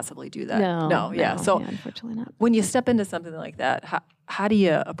can't possibly do that. No. So unfortunately not. When you step into something like that, how do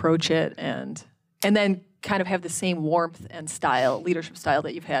you approach it and then kind of have the same warmth and leadership style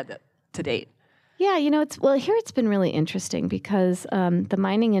that you've had to date? Yeah, here it's been really interesting because the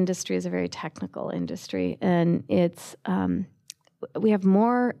mining industry is a very technical industry, and it's we have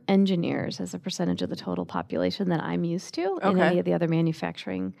more engineers as a percentage of the total population than I'm used to in any of the other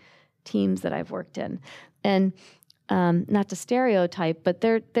manufacturing teams that I've worked in. And not to stereotype, but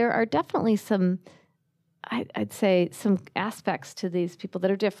there are definitely some, I'd say, some aspects to these people that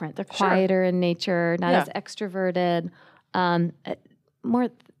are different. They're quieter in nature, not as extroverted,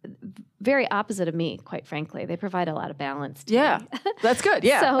 very opposite of me, quite frankly. They provide a lot of balance to me. That's good.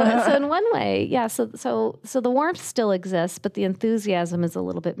 Yeah. So in one way, so the warmth still exists, but the enthusiasm is a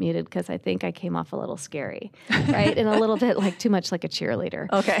little bit muted because I think I came off a little scary, right? And a little bit too much like a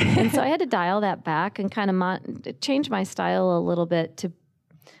cheerleader. Okay. And so I had to dial that back and kind of change my style a little bit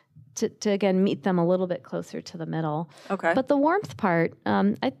to again, meet them a little bit closer to the middle. Okay. But the warmth part,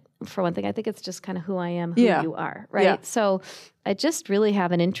 for one thing, I think it's just kind of who I am, who you are, right? Yeah. So I just really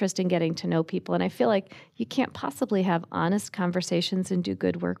have an interest in getting to know people. And I feel like you can't possibly have honest conversations and do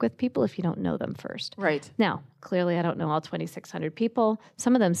good work with people if you don't know them first. Right. Now, clearly, I don't know all 2,600 people.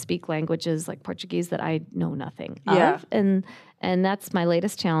 Some of them speak languages like Portuguese that I know nothing of. And that's my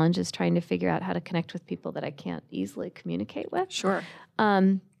latest challenge, is trying to figure out how to connect with people that I can't easily communicate with. Sure.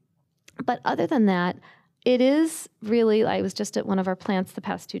 But other than that, it is really, I was just at one of our plants the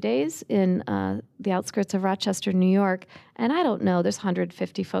past 2 days in the outskirts of Rochester, New York, and I don't know, there's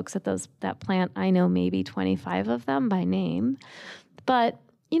 150 folks at that plant. I know maybe 25 of them by name. But,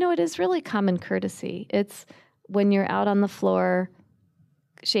 it is really common courtesy. It's when you're out on the floor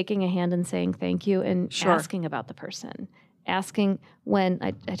shaking a hand and saying thank you and asking about the person. Asking when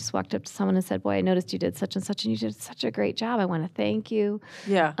I just walked up to someone and said, boy, I noticed you did such and such, and you did such a great job. I want to thank you.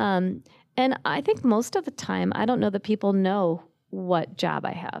 Yeah. And I think most of the time, I don't know that people know what job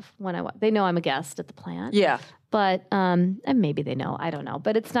I have they know I'm a guest at the plant. Yeah. But, and maybe they know, I don't know.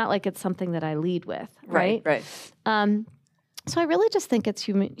 But it's not like it's something that I lead with, right? Right. So I really just think it's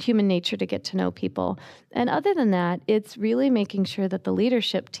human nature to get to know people. And other than that, it's really making sure that the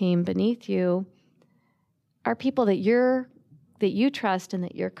leadership team beneath you are people that you trust and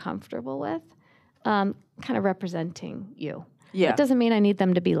that you're comfortable with, kind of representing you. Yeah. It doesn't mean I need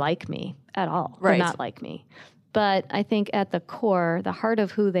them to be like me at all. Right. They're not like me. But I think at the core, the heart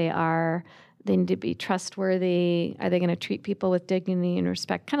of who they are, they need to be trustworthy. Are they going to treat people with dignity and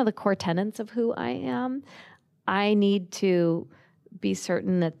respect? Kind of the core tenets of who I am. I need to be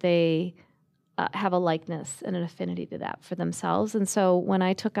certain that they have a likeness and an affinity to that for themselves. And so when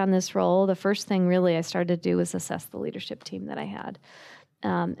I took on this role, the first thing really I started to do was assess the leadership team that I had.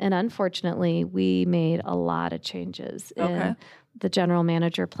 And unfortunately, we made a lot of changes in the general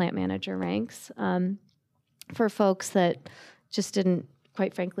manager, plant manager ranks for folks that just didn't,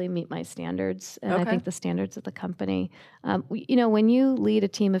 quite frankly, meet my standards. And I think the standards of the company. When you lead a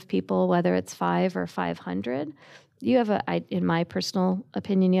team of people, whether it's 5 or 500, you have in my personal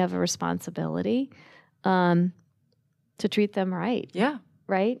opinion, you have a responsibility to treat them right. Yeah.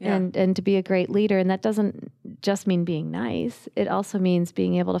 Right? Yeah. And to be a great leader. And that doesn't just mean being nice. It also means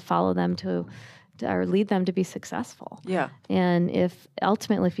being able to follow them or lead them to be successful. Yeah. And if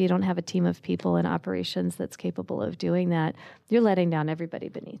you don't have a team of people in operations that's capable of doing that, you're letting down everybody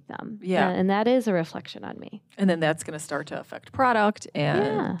beneath them. Yeah. And that is a reflection on me. And then that's going to start to affect product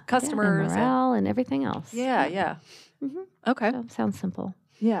and customers. And morale and everything else. Yeah, yeah. Mm-hmm. Okay. So, sounds simple.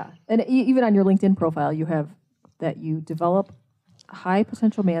 Yeah. And even on your LinkedIn profile, you have that you develop high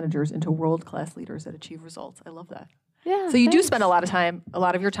potential managers into world-class leaders that achieve results. I love that. Yeah. So you do spend a lot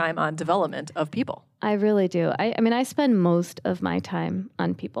of your time on development of people. I really do. I spend most of my time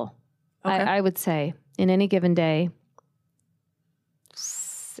on people. Okay. I would say in any given day,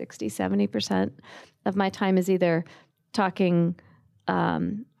 60, 70% of my time is either talking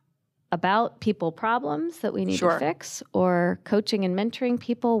about people problems that we need to fix, or coaching and mentoring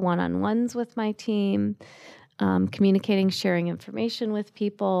people, one-on-ones with my team, communicating, sharing information with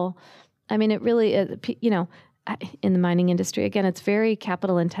people. I mean, it really is, in the mining industry, again, it's very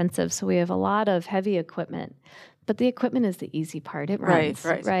capital intensive. So we have a lot of heavy equipment, but the equipment is the easy part. It runs,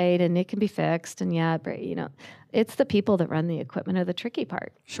 right? And it can be fixed. And it's the people that run the equipment are the tricky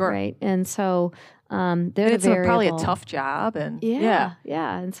part. Sure. Right. And so it's probably a tough job. And yeah.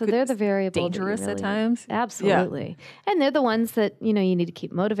 And so they're the variable. Dangerous at times. Absolutely. Yeah. And they're the ones that, you need to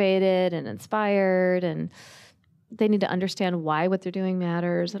keep motivated and inspired, and they need to understand why what they're doing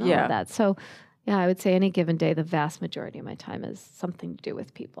matters and all of that. So I would say any given day, the vast majority of my time is something to do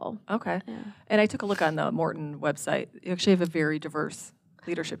with people. Okay. Yeah. And I took a look on the Morton website. You actually have a very diverse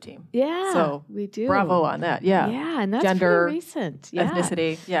leadership team. Yeah, so we do. Bravo on that. Yeah. Yeah, and that's gender, pretty recent. Yeah.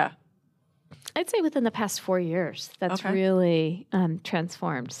 Ethnicity. Yeah. I'd say within the past 4 years, that's really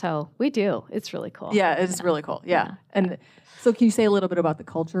transformed. So we do. It's really cool. Yeah, it's really cool. Yeah. And so can you say a little bit about the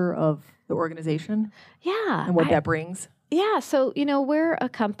culture of the organization? Yeah. And what that brings? Yeah. So, we're a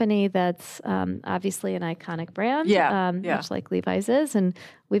company that's obviously an iconic brand, much like Levi's is. And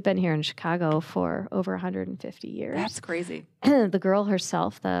we've been here in Chicago for over 150 years. That's crazy. The girl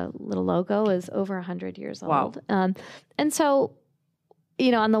herself, the little logo, is over 100 years old. And so,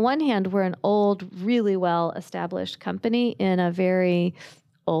 on the one hand, we're an old, really well-established company in a very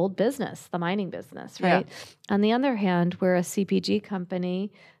old business, the mining business, right? Yeah. On the other hand, we're a CPG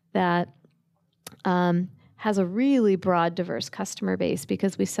company that has a really broad, diverse customer base,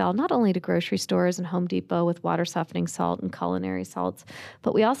 because we sell not only to grocery stores and Home Depot with water softening salt and culinary salts,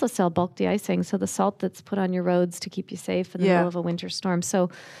 but we also sell bulk de-icing, so the salt that's put on your roads to keep you safe in the middle of a winter storm. So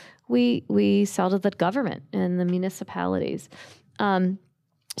we sell to the government and the municipalities.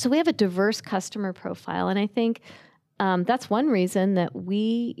 So we have a diverse customer profile. And I think that's one reason that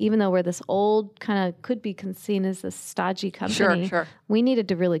we, even though we're this old, kind of could be seen as this stodgy company, we needed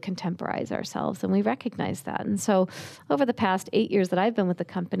to really contemporize ourselves, and we recognize that. And so over the past 8 years that I've been with the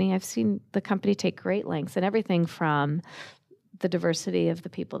company, I've seen the company take great lengths in everything from the diversity of the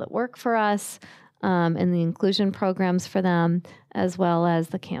people that work for us, and the inclusion programs for them, as well as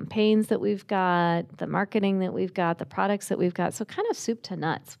the campaigns that we've got, the marketing that we've got, the products that we've got. So kind of soup to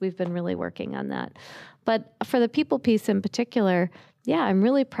nuts. We've been really working on that. But for the people piece in particular, yeah, I'm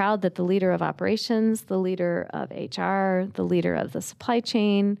really proud that the leader of operations, the leader of HR, the leader of the supply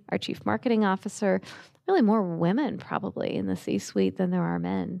chain, our chief marketing officer, really more women probably in the C-suite than there are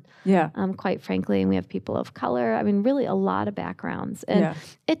men. Yeah. Quite frankly, and we have people of color. I mean, really a lot of backgrounds. And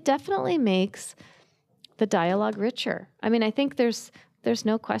it definitely makes the dialogue richer. I mean, I think there's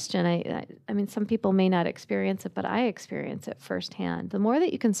no question. I mean, some people may not experience it, but I experience it firsthand. The more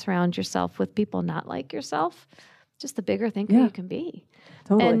that you can surround yourself with people not like yourself, just the bigger thinker you can be.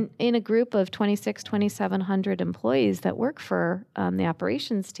 Totally. And in a group of 2,700 employees that work for the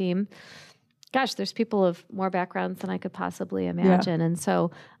operations team, gosh, there's people of more backgrounds than I could possibly imagine. And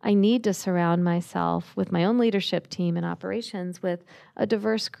so I need to surround myself with my own leadership team and operations with a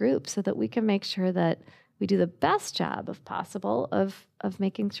diverse group so that we can make sure that we do the best job of possible of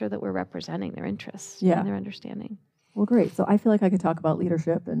making sure that we're representing their interests and their understanding. Well, great. So I feel like I could talk about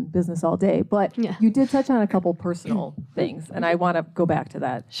leadership and business all day, but you did touch on a couple personal things, and I want to go back to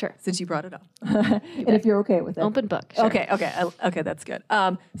that since you brought it up. And if you're okay with it. Open book. Sure. Okay, that's good.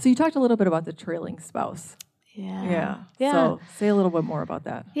 So you talked a little bit about the trailing spouse. Yeah. So say a little bit more about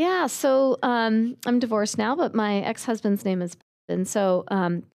that. Yeah. So I'm divorced now, but my ex-husband's name is Bob. And so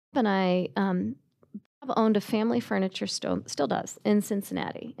Bob and I Bob owned a family furniture still does in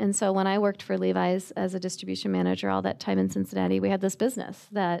Cincinnati. And so when I worked for Levi's as a distribution manager all that time in Cincinnati, we had this business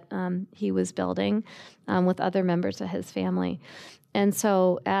that he was building with other members of his family. And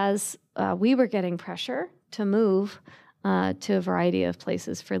so as we were getting pressure to move to a variety of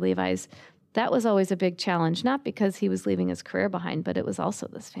places for Levi's, that was always a big challenge, not because he was leaving his career behind, but it was also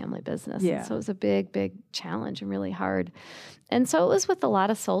this family business. Yeah. And so it was a big, big challenge and really hard. And so it was with a lot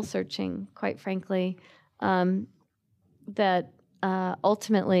of soul searching, quite frankly, that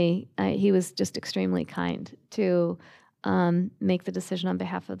ultimately he was just extremely kind to make the decision on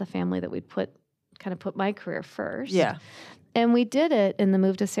behalf of the family that we'd put my career first. Yeah. And we did it in the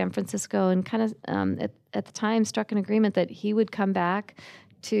move to San Francisco, and kind of at the time struck an agreement that he would come back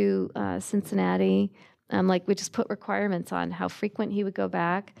to Cincinnati. Like we just put requirements on how frequent he would go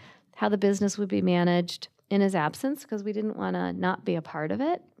back, how the business would be managed in his absence, because we didn't want to not be a part of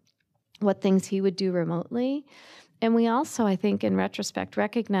it, what things he would do remotely. And we also, I think, in retrospect,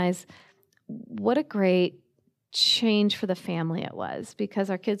 recognize what a great change for the family it was, because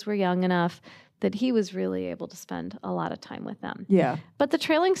our kids were young enough that he was really able to spend a lot of time with them. Yeah. But the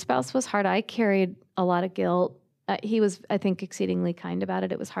trailing spouse was hard. I carried a lot of guilt. He was, I think, exceedingly kind about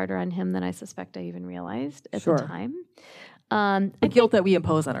it. It was harder on him than I suspect I even realized at the time. The guilt that we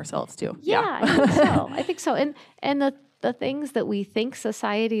impose on ourselves too. Yeah. I think so. And the things that we think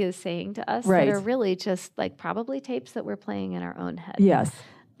society is saying to us that are really just like probably tapes that we're playing in our own head. Yes.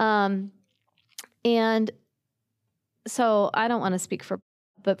 And so I don't want to speak for,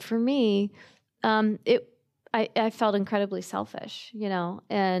 but for me, I felt incredibly selfish,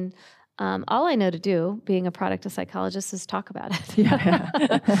 and all I know to do, being a product of psychologist, is talk about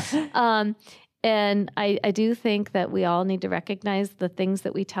it. And I do think that we all need to recognize the things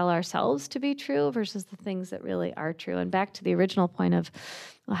that we tell ourselves to be true versus the things that really are true. And back to the original point of,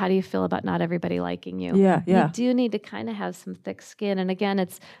 well, how do you feel about not everybody liking you? Yeah. You do need to kind of have some thick skin. And again,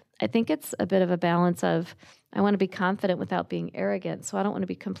 I think it's a bit of a balance of, I want to be confident without being arrogant. So I don't want to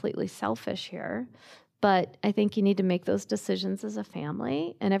be completely selfish here. But I think you need to make those decisions as a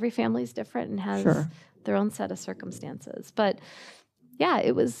family, and every family is different and has their own set of circumstances. But yeah,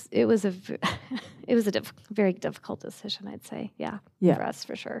 it was a very difficult decision, I'd say. Yeah, for us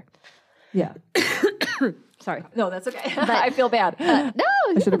for sure. Yeah. Sorry. No, that's okay. But, I feel bad. No,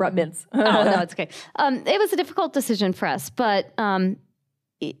 I should have brought mints. No, it's okay. It was a difficult decision for us, but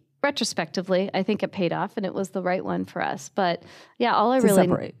retrospectively, I think it paid off and it was the right one for us. But yeah, all I really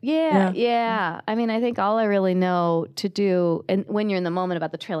separate. Yeah. I mean, I think all I really know to do, and when you're in the moment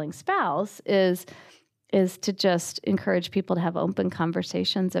about the trailing spouse, is to just encourage people to have open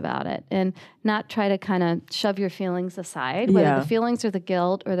conversations about it and not try to kind of shove your feelings aside, whether the feelings are the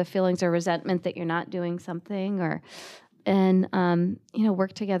guilt or the feelings are resentment that you're not doing something, and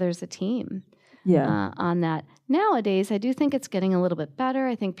work together as a team on that. nowadays, I do think it's getting a little bit better.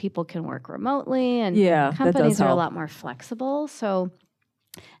 I think people can work remotely, and companies are a lot more flexible. So,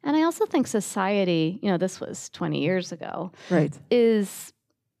 and I also think society, this was 20 years ago, is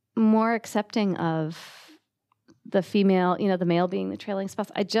more accepting of the female, the male being the trailing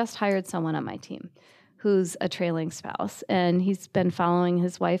spouse. I just hired someone on my team who's a trailing spouse, and he's been following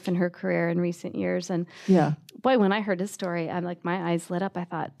his wife and her career in recent years. And boy, when I heard his story, I'm like, my eyes lit up. I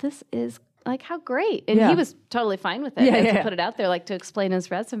thought, this is like, how great. And he was totally fine with it. To put it out there, like to explain his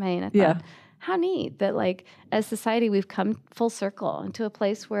resume. And I thought, how neat that like as society, we've come full circle into a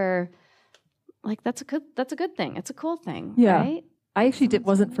place where like, that's a good thing. It's a cool thing. Right? I actually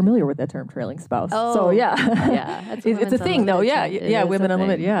wasn't familiar with that term, trailing spouse. Oh, so it's a thing though. Women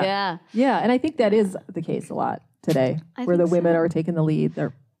Unlimited. Yeah. And I think that is the case a lot today, where the women are taking the lead.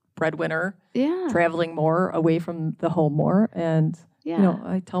 They're breadwinner, traveling more, away from the home more. And,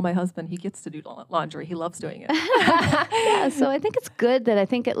 I tell my husband he gets to do laundry. He loves doing it. So I think it's good that I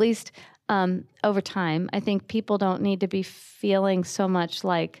think at least over time, I think people don't need to be feeling so much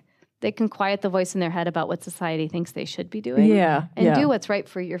like they can quiet the voice in their head about what society thinks they should be doing and do what's right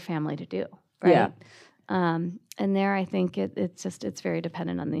for your family to do. Right. And there, I think it's very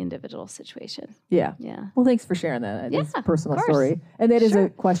dependent on the individual situation. Yeah. Well, thanks for sharing that. It's a personal story. And that is a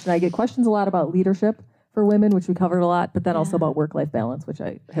question. I get questions a lot about leadership for women, which we covered a lot, but then also about work-life balance, which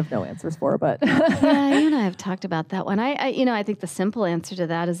I have no answers for. But you and I have talked about that one. I think the simple answer to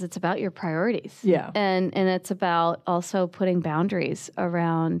that is it's about your priorities. Yeah. And it's about also putting boundaries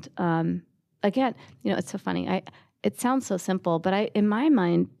around, again, it's so funny. It sounds so simple, but in my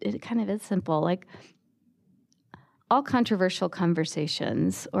mind, it kind of is simple. Like all controversial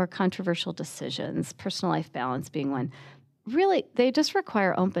conversations or controversial decisions, personal life balance being one, really, they just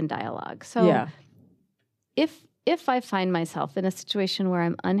require open dialogue. So if I find myself in a situation where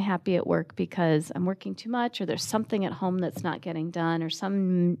I'm unhappy at work because I'm working too much, or there's something at home that's not getting done, or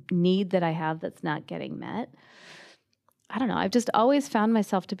some need that I have that's not getting met, I don't know. I've just always found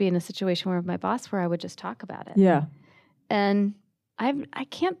myself to be in a situation with my boss where I would just talk about it. Yeah. And I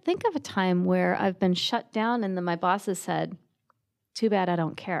can't think of a time where I've been shut down and then my boss has said, "Too bad I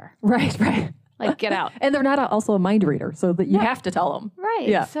don't care." Right. Like, get out. And they're not also a mind reader, so that you have to tell them. Right.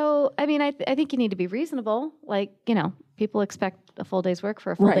 Yeah. So, I mean, I think you need to be reasonable. Like, people expect a full day's work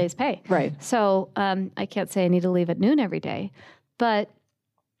for a full day's pay. Right. So, I can't say I need to leave at noon every day, but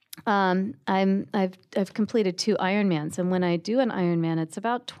I've completed 2 Ironmans, and when I do an Ironman, it's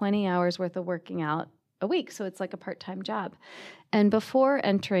about 20 hours worth of working out a week. So it's like a part-time job. And before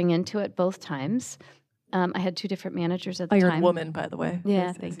entering into it both times, I had 2 different managers at the time. Iron Woman, by the way.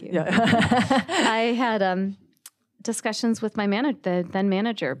 Yeah, thank you. Yeah. I had discussions with my the then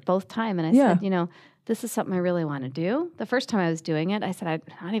manager both time, and I said, this is something I really want to do. The first time I was doing it, I said, I'm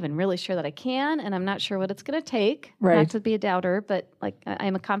not even really sure that I can, and I'm not sure what it's going to take. Right. Not to be a doubter, but like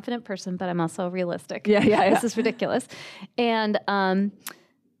I'm a confident person, but I'm also realistic. Yeah. This is ridiculous. And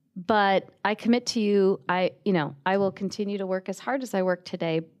but I commit to you, I will continue to work as hard as I work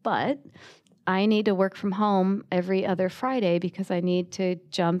today, but I need to work from home every other Friday because I need to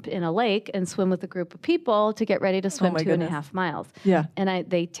jump in a lake and swim with a group of people to get ready to swim 2.5 miles. Yeah. And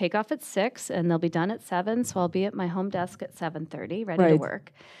they take off at 6 and they'll be done at 7. So I'll be at my home desk at 7:30, ready to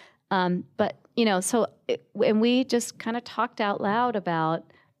work. But and we just kind of talked out loud about,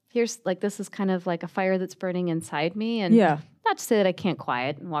 this is kind of like a fire that's burning inside me. And not to say that I can't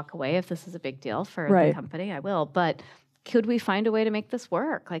quiet and walk away. If this is a big deal for the company, I will. But could we find a way to make this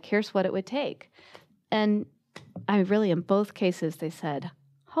work? Like, here's what it would take. And in both cases, they said,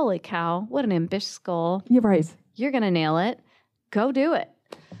 holy cow, what an ambitious goal. You're right. You're going to nail it. Go do it.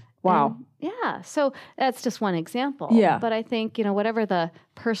 Wow. And so that's just one example. Yeah. But I think, whatever the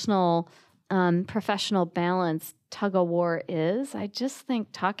personal, professional balance tug of war is, I just think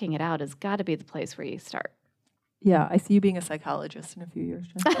talking it out has got to be the place where you start. Yeah, I see you being a psychologist in a few years,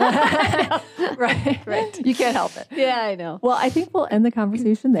 Jen. Right. You can't help it. Yeah, I know. Well, I think we'll end the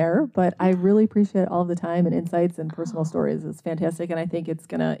conversation there, but I really appreciate all of the time and insights and personal stories. It's fantastic, and I think it's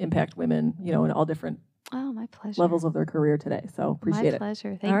going to impact women, in all different my pleasure. levels of their career today. So appreciate it. My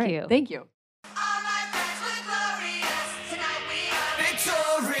pleasure. Thank you. Thank you.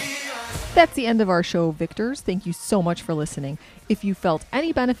 That's the end of our show, Victors. Thank you so much for listening. If you felt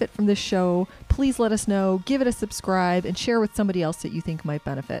any benefit from this show, please let us know, give it a subscribe, and share with somebody else that you think might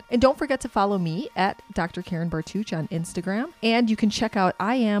benefit. And don't forget to follow me at Dr. Karen Bartuch on Instagram. And you can check out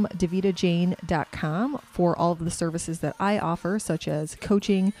IamDavidajane.com for all of the services that I offer, such as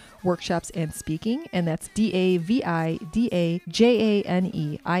coaching, workshops, and speaking. And that's DavidaJane,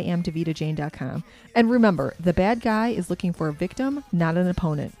 IamDavidajane.com. And remember, the bad guy is looking for a victim, not an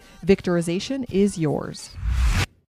opponent. Victorization is yours.